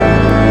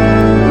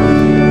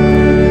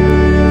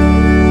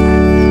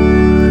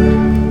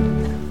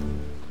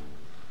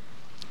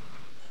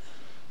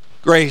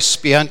Grace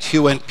be unto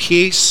you and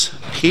peace.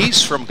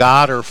 Peace from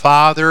God our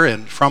Father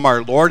and from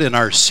our Lord and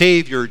our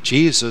Savior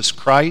Jesus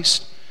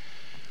Christ.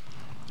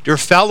 Dear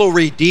fellow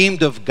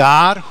redeemed of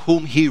God,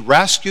 whom he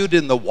rescued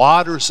in the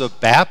waters of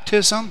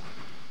baptism,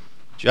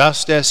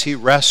 just as he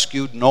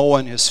rescued Noah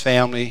and his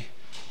family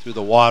through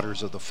the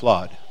waters of the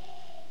flood.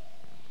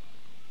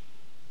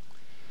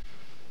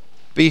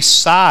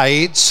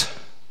 Besides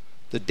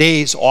the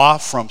days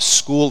off from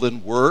school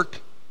and work,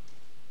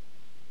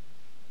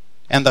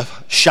 and the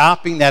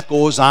shopping that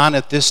goes on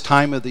at this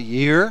time of the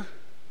year,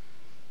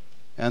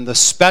 and the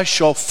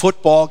special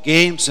football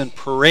games and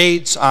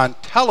parades on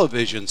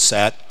television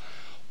set,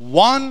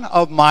 one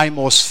of my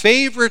most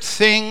favorite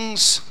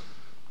things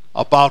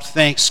about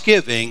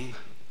Thanksgiving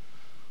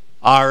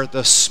are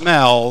the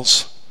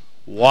smells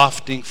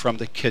wafting from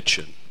the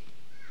kitchen.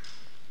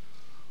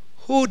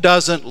 Who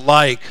doesn't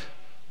like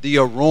the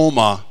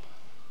aroma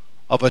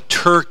of a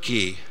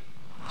turkey,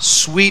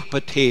 sweet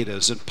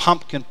potatoes, and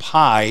pumpkin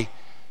pie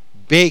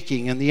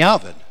baking in the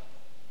oven?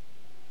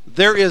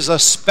 There is a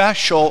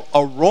special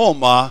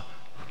aroma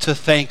to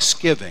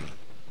Thanksgiving.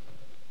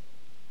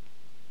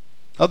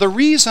 Now, the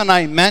reason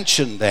I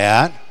mention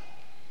that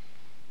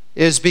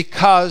is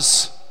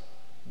because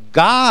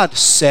God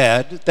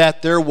said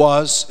that there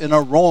was an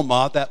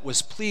aroma that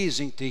was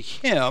pleasing to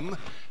him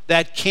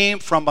that came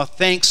from a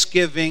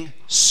Thanksgiving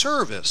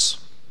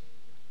service.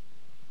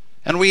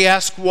 And we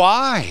ask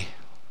why?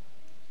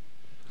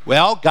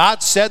 Well,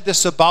 God said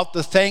this about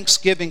the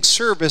Thanksgiving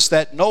service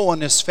that Noah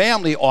and his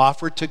family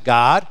offered to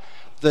God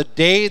the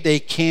day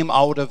they came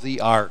out of the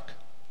ark.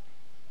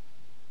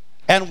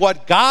 And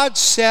what God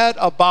said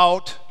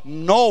about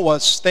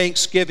Noah's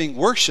Thanksgiving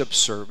worship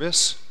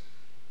service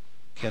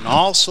can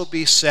also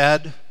be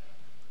said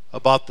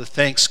about the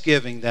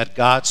Thanksgiving that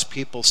God's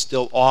people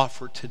still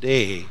offer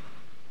today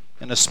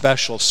in a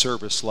special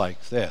service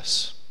like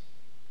this.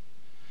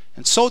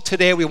 And so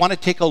today we want to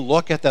take a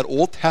look at that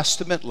Old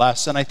Testament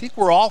lesson. I think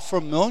we're all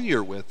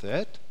familiar with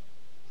it.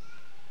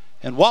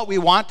 And what we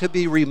want to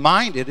be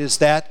reminded is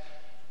that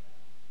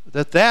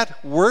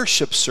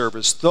worship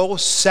service,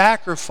 those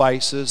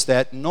sacrifices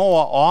that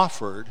Noah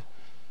offered,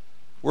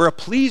 were a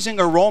pleasing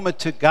aroma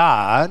to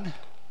God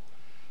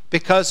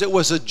because it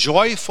was a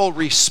joyful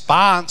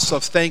response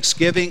of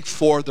thanksgiving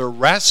for the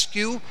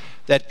rescue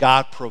that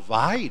God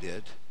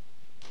provided.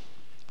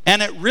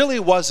 And it really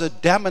was a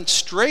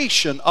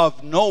demonstration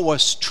of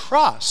Noah's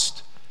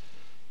trust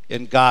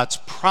in God's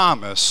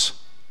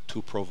promise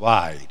to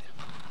provide.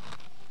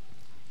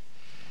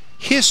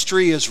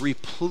 History is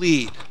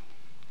replete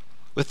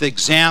with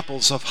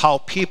examples of how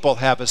people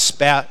have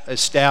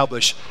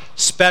established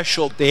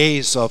special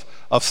days of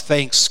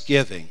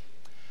Thanksgiving.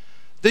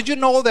 Did you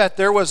know that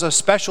there was a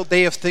special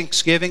day of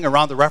Thanksgiving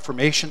around the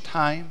Reformation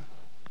time?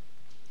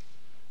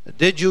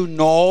 Did you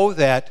know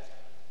that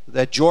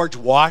George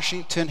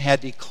Washington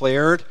had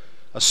declared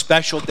a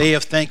special day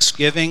of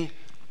Thanksgiving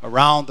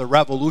around the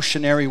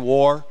Revolutionary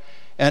War?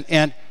 And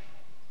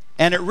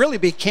it really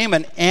became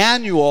an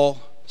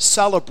annual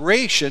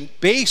celebration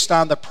based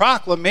on the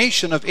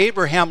proclamation of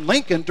Abraham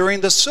Lincoln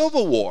during the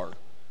Civil War.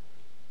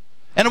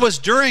 And it was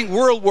during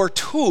World War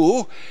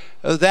II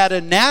that a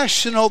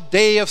national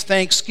day of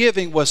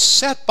Thanksgiving was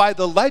set by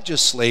the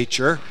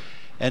legislature,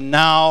 and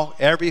now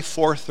every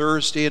fourth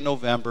Thursday in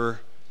November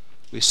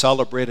we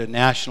celebrate a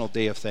national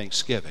day of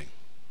Thanksgiving.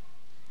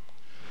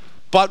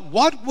 But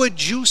what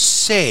would you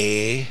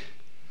say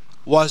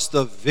was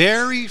the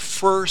very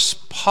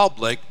first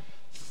public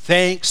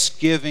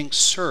Thanksgiving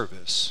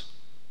service?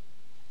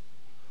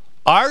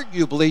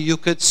 Arguably, you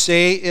could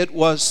say it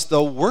was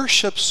the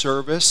worship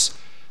service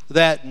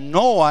that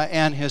Noah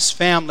and his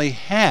family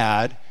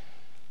had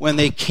when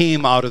they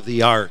came out of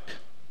the ark.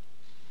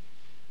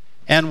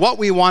 And what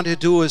we want to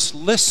do is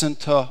listen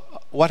to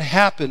what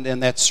happened in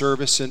that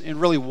service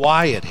and really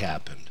why it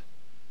happened.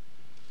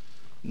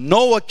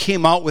 Noah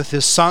came out with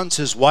his sons,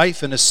 his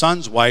wife, and his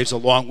sons' wives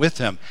along with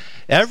him.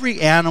 Every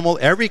animal,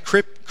 every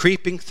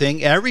creeping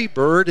thing, every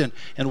bird,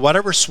 and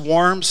whatever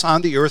swarms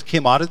on the earth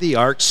came out of the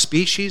ark,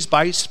 species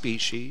by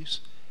species.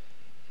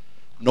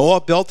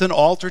 Noah built an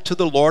altar to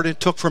the Lord and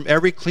took from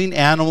every clean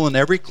animal and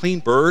every clean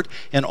bird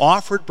and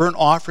offered burnt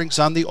offerings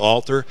on the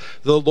altar.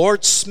 The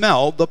Lord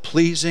smelled the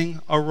pleasing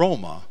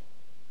aroma.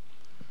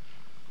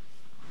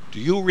 Do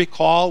you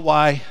recall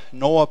why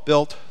Noah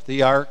built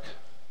the ark?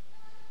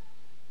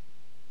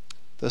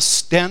 The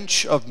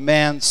stench of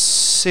man's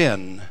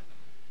sin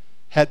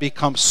had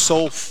become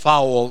so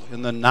foul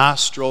in the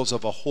nostrils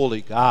of a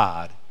holy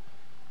God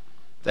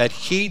that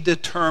he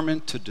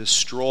determined to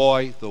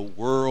destroy the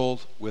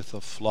world with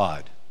a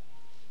flood.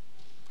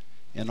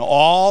 And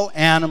all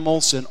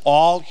animals and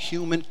all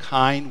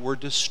humankind were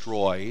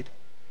destroyed,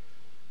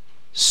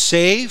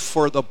 save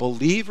for the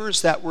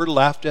believers that were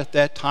left at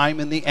that time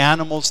and the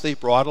animals they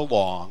brought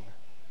along.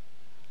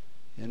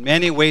 In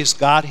many ways,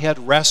 God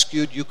had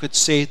rescued, you could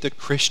say, the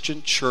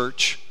Christian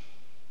church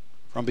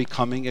from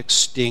becoming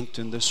extinct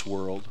in this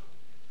world.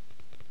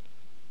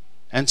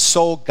 And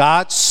so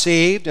God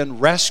saved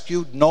and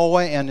rescued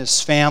Noah and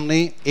his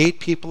family, 8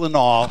 people in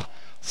all,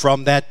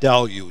 from that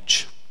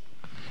deluge.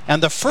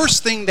 And the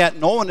first thing that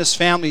Noah and his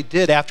family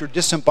did after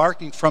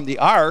disembarking from the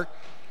ark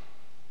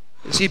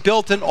is he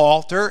built an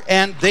altar,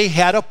 and they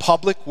had a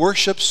public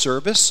worship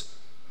service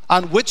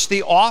on which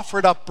they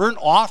offered up burnt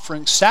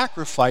offering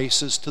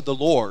sacrifices to the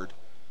Lord.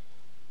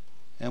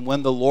 And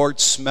when the Lord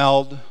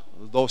smelled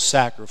those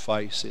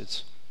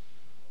sacrifices,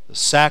 the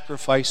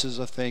sacrifices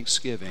of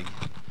thanksgiving,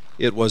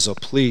 it was a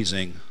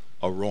pleasing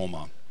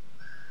aroma.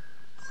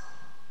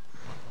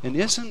 And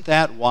isn't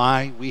that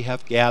why we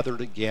have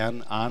gathered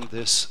again on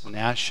this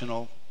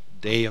National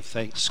Day of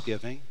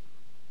Thanksgiving?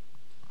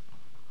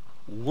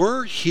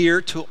 We're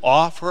here to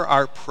offer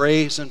our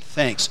praise and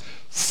thanks,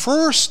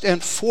 first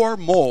and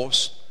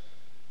foremost,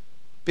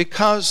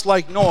 because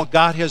like Noah,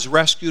 God has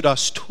rescued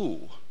us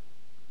too.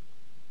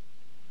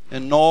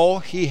 And no,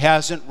 he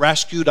hasn't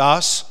rescued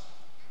us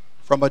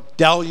from a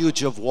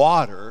deluge of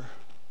water,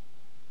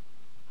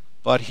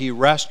 but he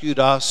rescued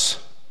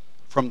us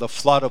from the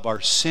flood of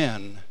our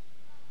sin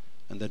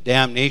and the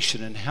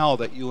damnation in hell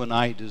that you and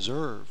I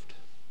deserved.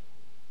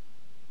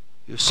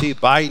 You see,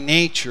 by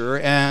nature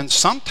and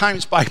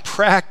sometimes by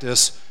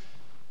practice,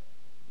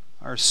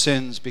 our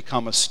sins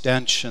become a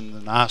stench in the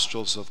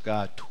nostrils of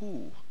God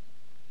too.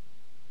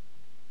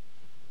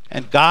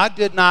 And God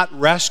did not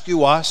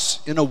rescue us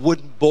in a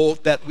wooden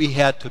boat that we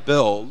had to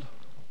build.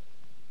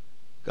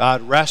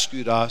 God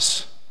rescued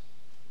us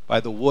by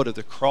the wood of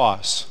the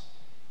cross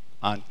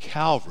on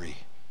Calvary,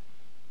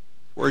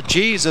 where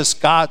Jesus,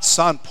 God's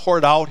Son,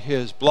 poured out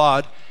his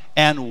blood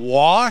and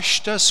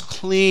washed us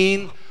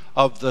clean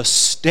of the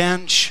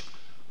stench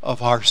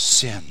of our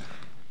sin.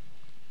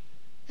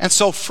 And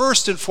so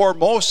first and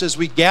foremost, as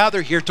we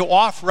gather here to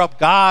offer up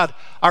God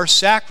our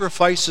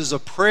sacrifices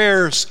of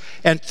prayers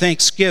and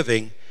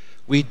thanksgiving,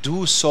 we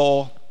do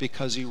so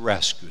because he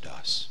rescued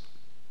us.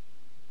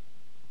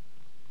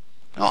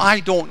 Now, I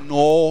don't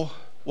know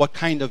what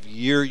kind of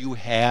year you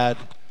had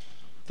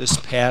this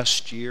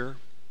past year.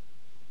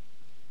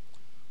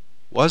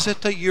 Was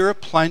it a year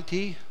of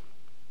plenty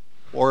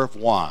or of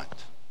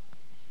want?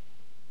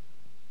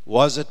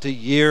 Was it a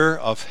year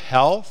of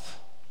health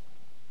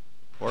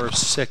or of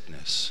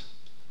sickness?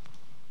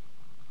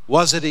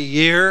 Was it a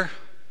year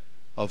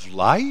of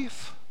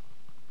life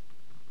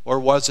or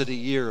was it a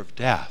year of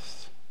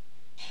death?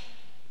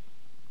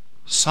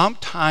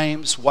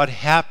 Sometimes what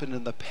happened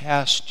in the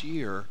past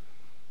year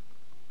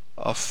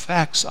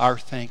affects our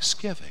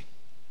thanksgiving.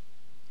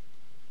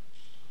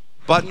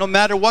 But no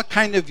matter what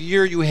kind of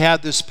year you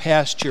had this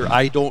past year,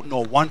 I don't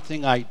know. One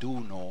thing I do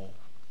know,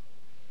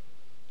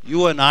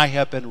 you and I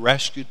have been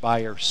rescued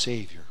by our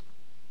Savior.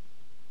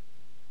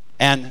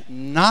 And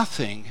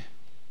nothing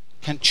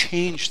can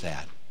change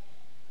that.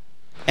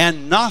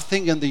 And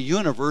nothing in the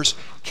universe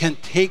can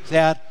take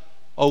that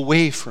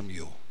away from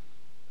you.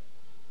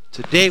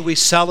 Today we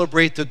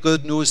celebrate the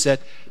good news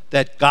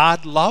that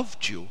God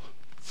loved you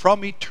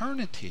from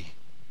eternity,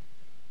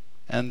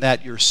 and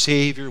that your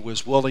Savior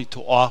was willing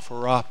to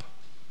offer up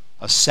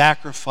a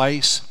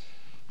sacrifice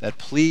that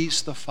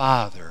pleased the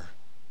Father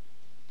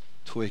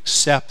to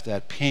accept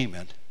that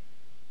payment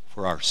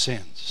for our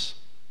sins.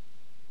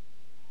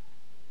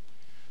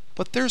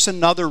 But there's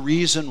another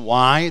reason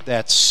why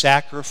that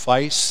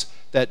sacrifice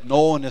that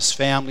Noah and his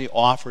family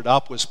offered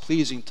up was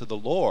pleasing to the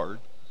Lord,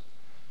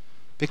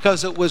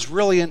 because it was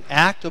really an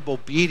act of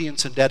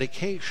obedience and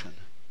dedication.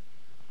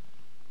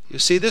 You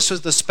see, this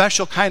was the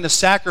special kind of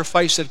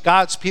sacrifice that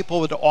God's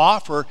people would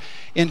offer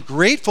in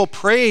grateful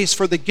praise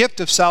for the gift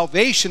of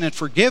salvation and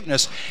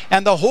forgiveness.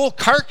 And the whole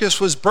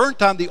carcass was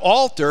burnt on the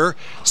altar,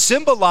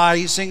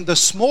 symbolizing the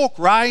smoke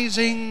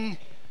rising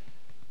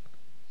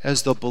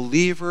as the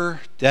believer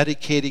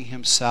dedicating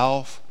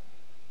himself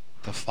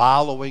to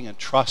following and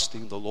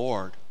trusting the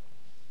Lord.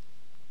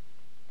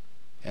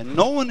 And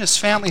Noah and his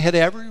family had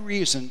every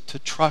reason to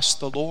trust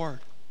the Lord.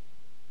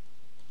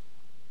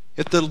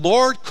 If the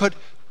Lord could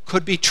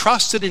be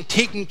trusted in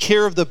taking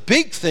care of the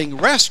big thing,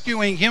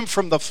 rescuing him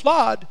from the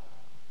flood,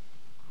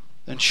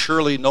 then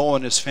surely Noah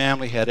and his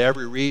family had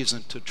every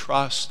reason to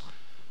trust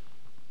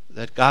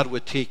that God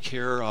would take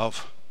care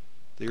of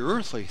the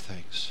earthly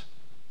things.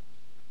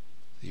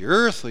 The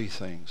earthly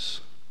things,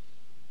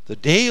 the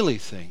daily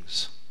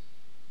things,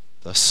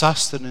 the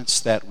sustenance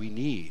that we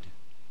need.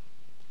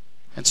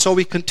 And so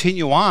we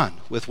continue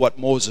on with what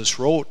Moses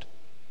wrote.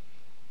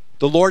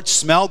 The Lord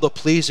smelled the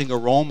pleasing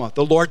aroma.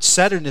 The Lord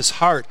said in his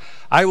heart,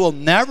 I will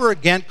never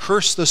again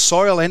curse the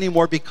soil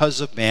anymore because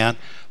of man,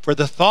 for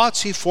the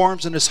thoughts he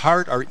forms in his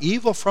heart are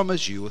evil from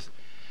his youth.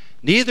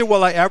 Neither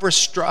will I ever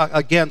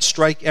again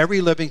strike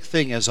every living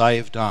thing as I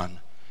have done.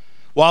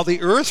 While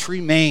the earth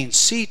remains,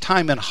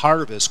 seedtime and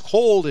harvest,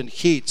 cold and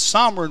heat,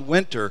 summer and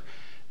winter,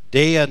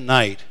 day and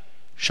night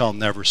shall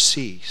never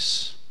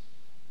cease.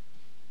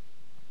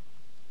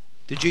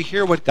 Did you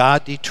hear what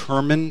God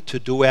determined to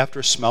do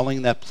after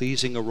smelling that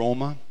pleasing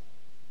aroma?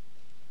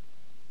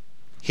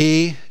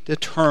 He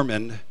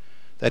determined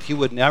that he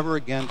would never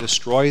again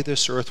destroy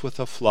this earth with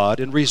a flood,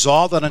 and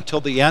resolved that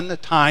until the end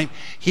of time,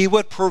 he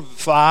would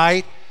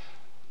provide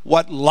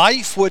what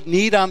life would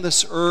need on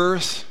this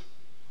earth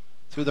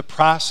through the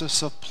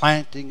process of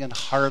planting and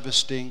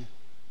harvesting,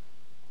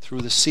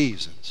 through the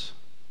seasons.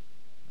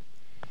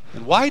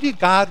 And why did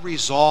God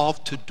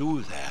resolve to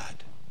do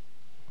that?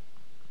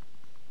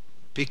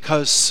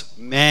 Because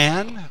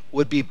man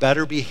would be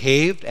better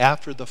behaved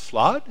after the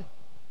flood?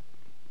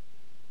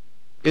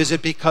 Is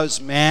it because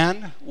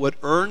man would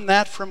earn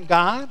that from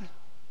God?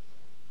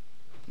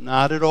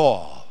 Not at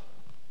all.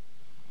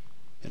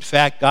 In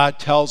fact, God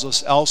tells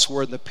us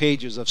elsewhere in the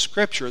pages of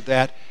Scripture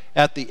that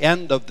at the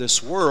end of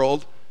this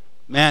world,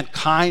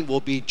 mankind will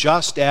be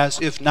just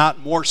as, if not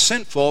more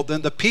sinful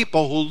than the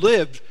people who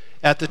lived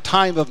at the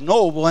time of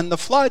Noah when the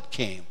flood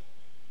came.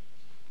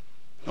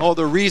 Oh,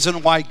 the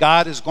reason why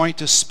God is going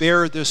to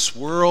spare this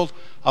world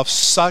of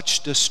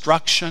such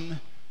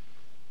destruction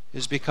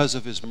is because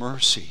of his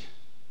mercy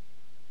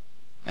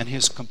and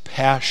his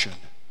compassion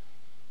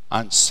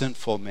on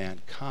sinful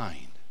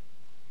mankind.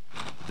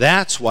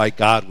 That's why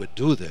God would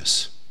do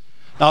this.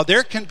 Now,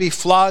 there can be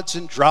floods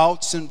and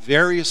droughts in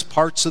various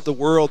parts of the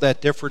world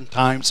at different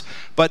times,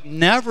 but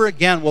never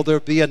again will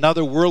there be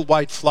another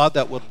worldwide flood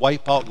that would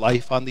wipe out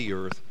life on the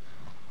earth.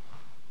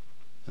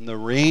 And the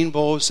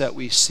rainbows that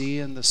we see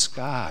in the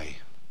sky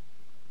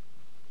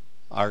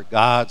are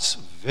God's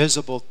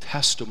visible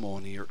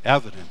testimony or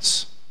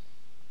evidence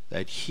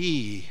that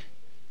he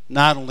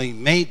not only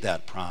made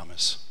that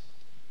promise,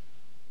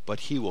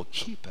 but he will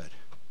keep it.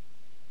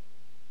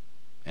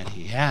 And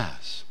he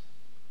has.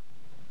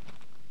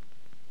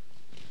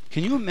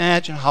 Can you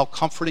imagine how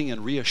comforting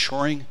and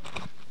reassuring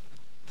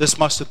this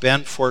must have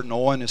been for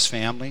Noah and his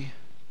family?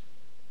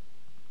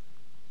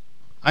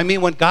 I mean,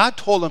 when God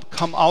told him,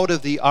 come out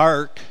of the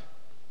ark,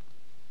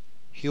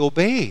 he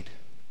obeyed.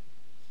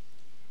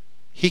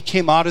 He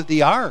came out of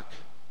the ark.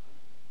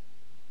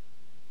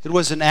 It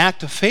was an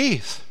act of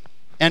faith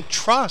and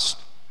trust.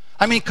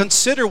 I mean,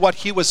 consider what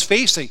he was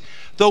facing.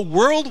 The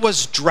world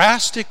was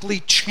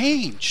drastically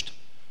changed.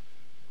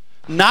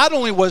 Not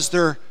only was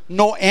there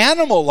no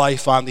animal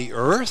life on the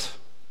earth,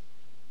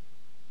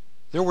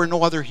 there were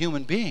no other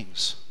human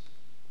beings.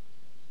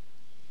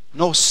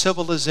 No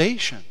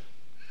civilization.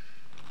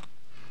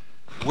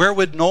 Where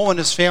would Noah and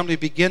his family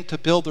begin to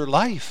build their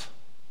life?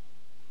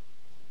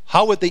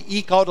 How would they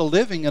eke out a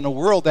living in a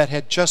world that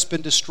had just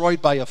been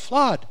destroyed by a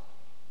flood?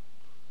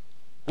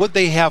 Would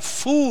they have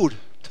food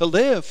to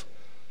live?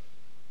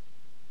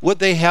 Would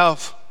they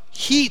have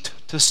heat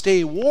to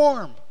stay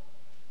warm?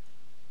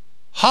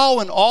 How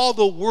in all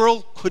the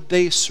world could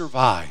they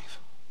survive?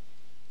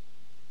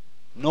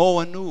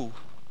 Noah knew.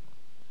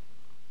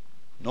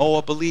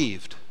 Noah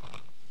believed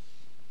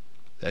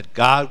that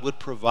God would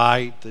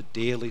provide the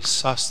daily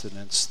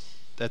sustenance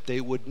that they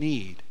would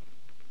need.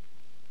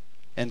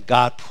 And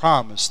God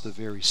promised the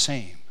very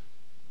same.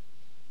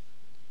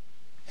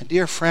 And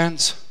dear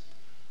friends,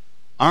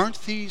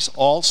 aren't these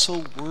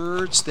also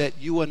words that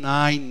you and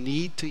I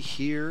need to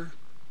hear?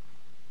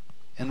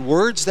 And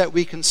words that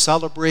we can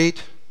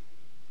celebrate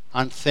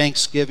on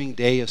Thanksgiving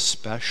Day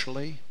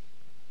especially?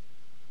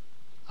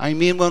 I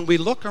mean, when we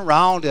look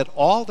around at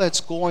all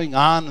that's going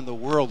on in the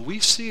world, we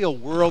see a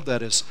world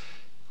that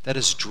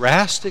is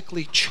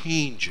drastically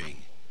changing.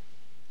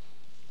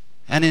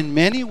 And in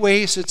many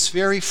ways, it's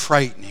very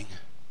frightening.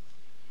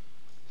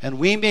 And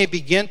we may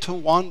begin to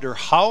wonder,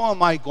 how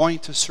am I going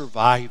to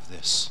survive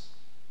this?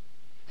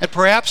 And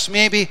perhaps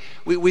maybe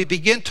we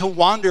begin to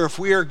wonder if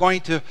we are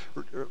going to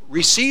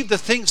receive the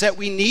things that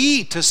we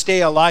need to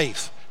stay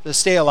alive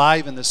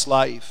in this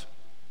life.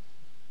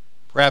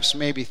 Perhaps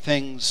maybe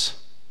things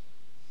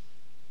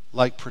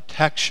like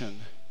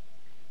protection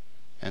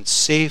and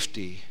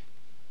safety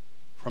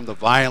from the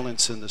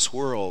violence in this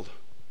world,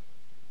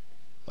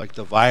 like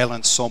the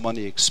violence so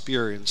many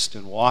experienced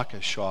in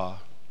Waukesha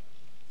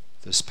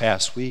this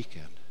past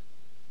weekend.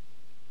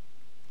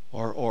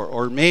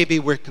 Or maybe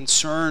we're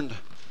concerned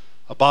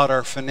about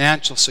our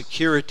financial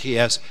security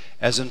as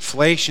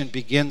inflation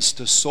begins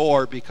to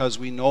soar, because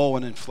we know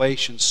when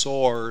inflation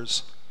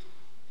soars,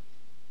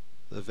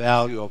 the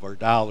value of our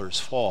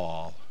dollars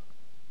fall.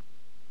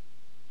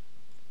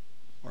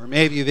 Or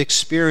maybe you've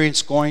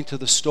experienced going to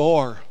the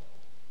store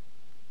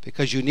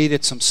because you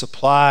needed some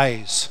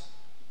supplies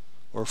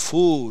or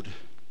food,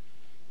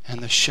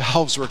 and the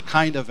shelves were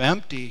kind of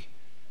empty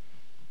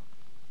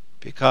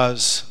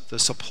because the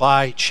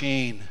supply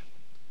chain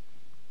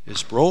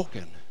is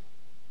broken.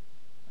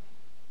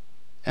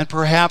 And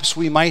perhaps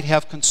we might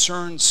have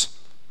concerns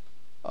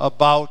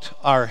about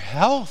our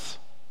health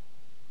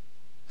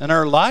and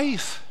our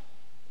life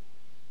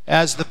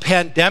as the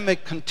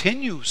pandemic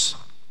continues.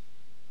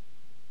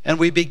 And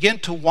we begin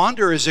to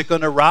wonder, is it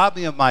going to rob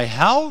me of my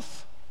health?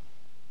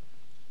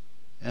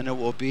 And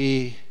will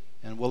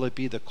it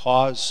be the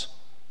cause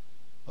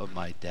of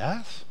my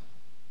death?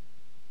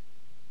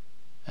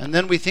 And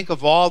then we think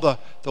of all the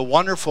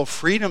wonderful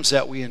freedoms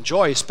that we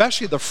enjoy,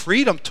 especially the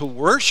freedom to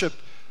worship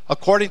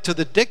according to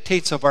the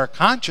dictates of our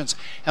conscience.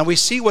 And we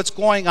see what's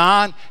going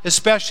on,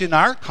 especially in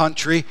our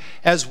country,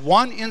 as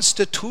one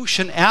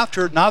institution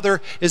after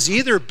another is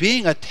either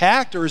being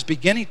attacked or is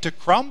beginning to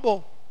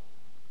crumble.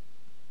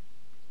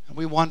 And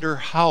we wonder,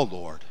 how,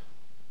 Lord?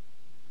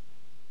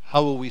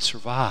 How will we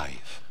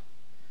survive?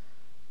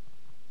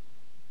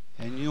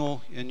 And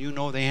you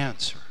know the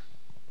answer.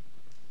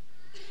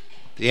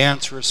 The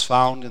answer is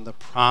found in the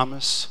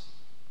promise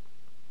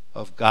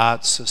of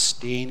God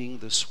sustaining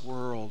this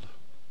world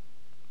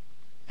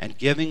and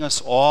giving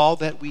us all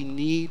that we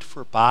need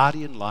for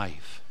body and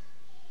life.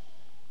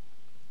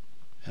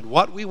 And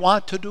what we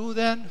want to do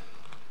then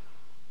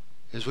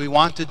is we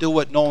want to do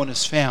what Noah and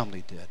his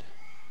family did.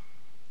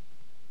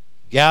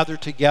 Gather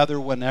together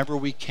whenever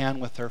we can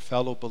with our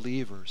fellow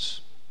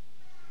believers.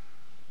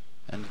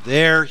 And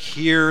there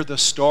hear the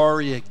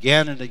story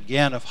again and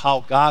again of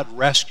how God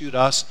rescued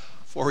us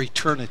for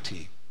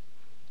eternity.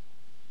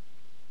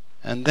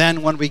 And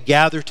then when we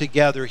gather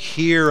together,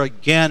 hear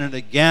again and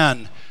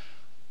again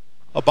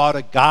about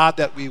a God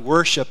that we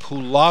worship who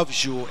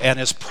loves you and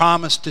has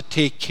promised to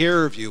take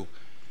care of you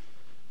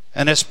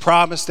and has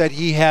promised that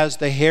he has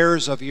the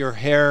hairs of your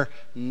hair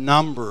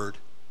numbered,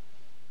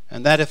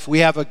 and that if we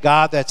have a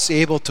God that's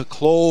able to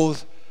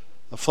clothe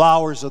the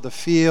flowers of the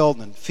field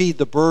and feed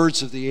the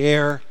birds of the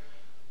air,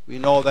 we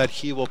know that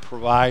he will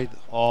provide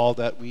all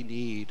that we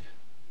need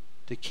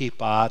to keep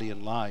body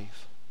and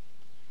life.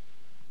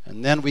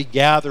 And then we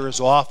gather as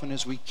often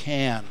as we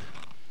can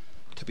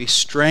to be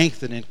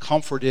strengthened and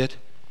comforted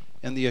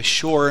in the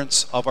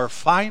assurance of our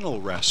final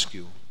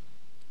rescue,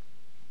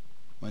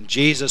 when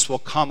Jesus will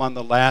come on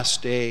the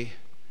last day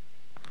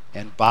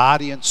and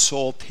body and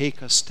soul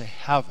take us to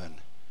heaven,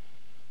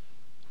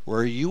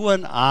 where you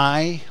and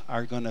I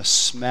are going to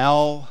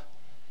smell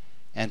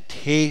and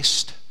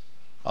taste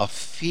a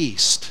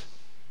feast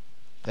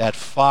that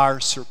far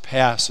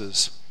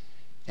surpasses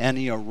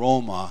any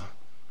aroma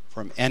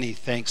from any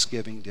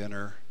Thanksgiving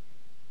dinner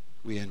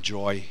we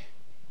enjoy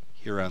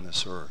here on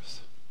this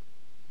earth.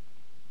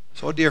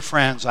 So, dear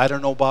friends, I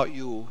don't know about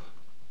you,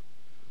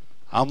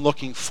 I'm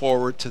looking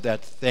forward to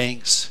that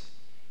Thanksgiving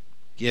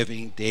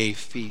Day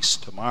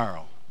feast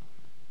tomorrow.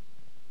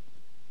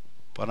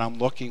 But I'm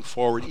looking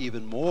forward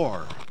even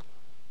more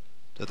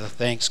to the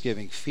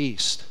Thanksgiving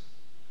feast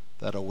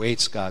that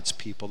awaits God's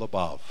people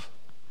above.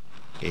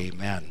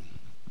 Amen.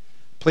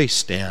 Please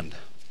stand.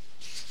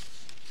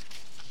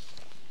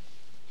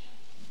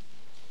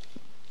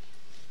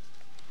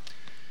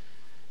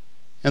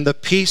 And the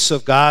peace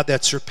of God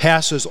that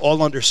surpasses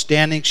all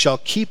understanding shall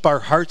keep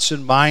our hearts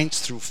and minds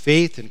through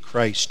faith in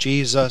Christ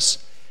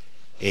Jesus.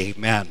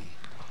 Amen.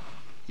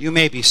 You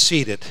may be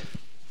seated.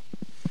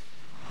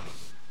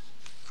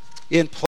 In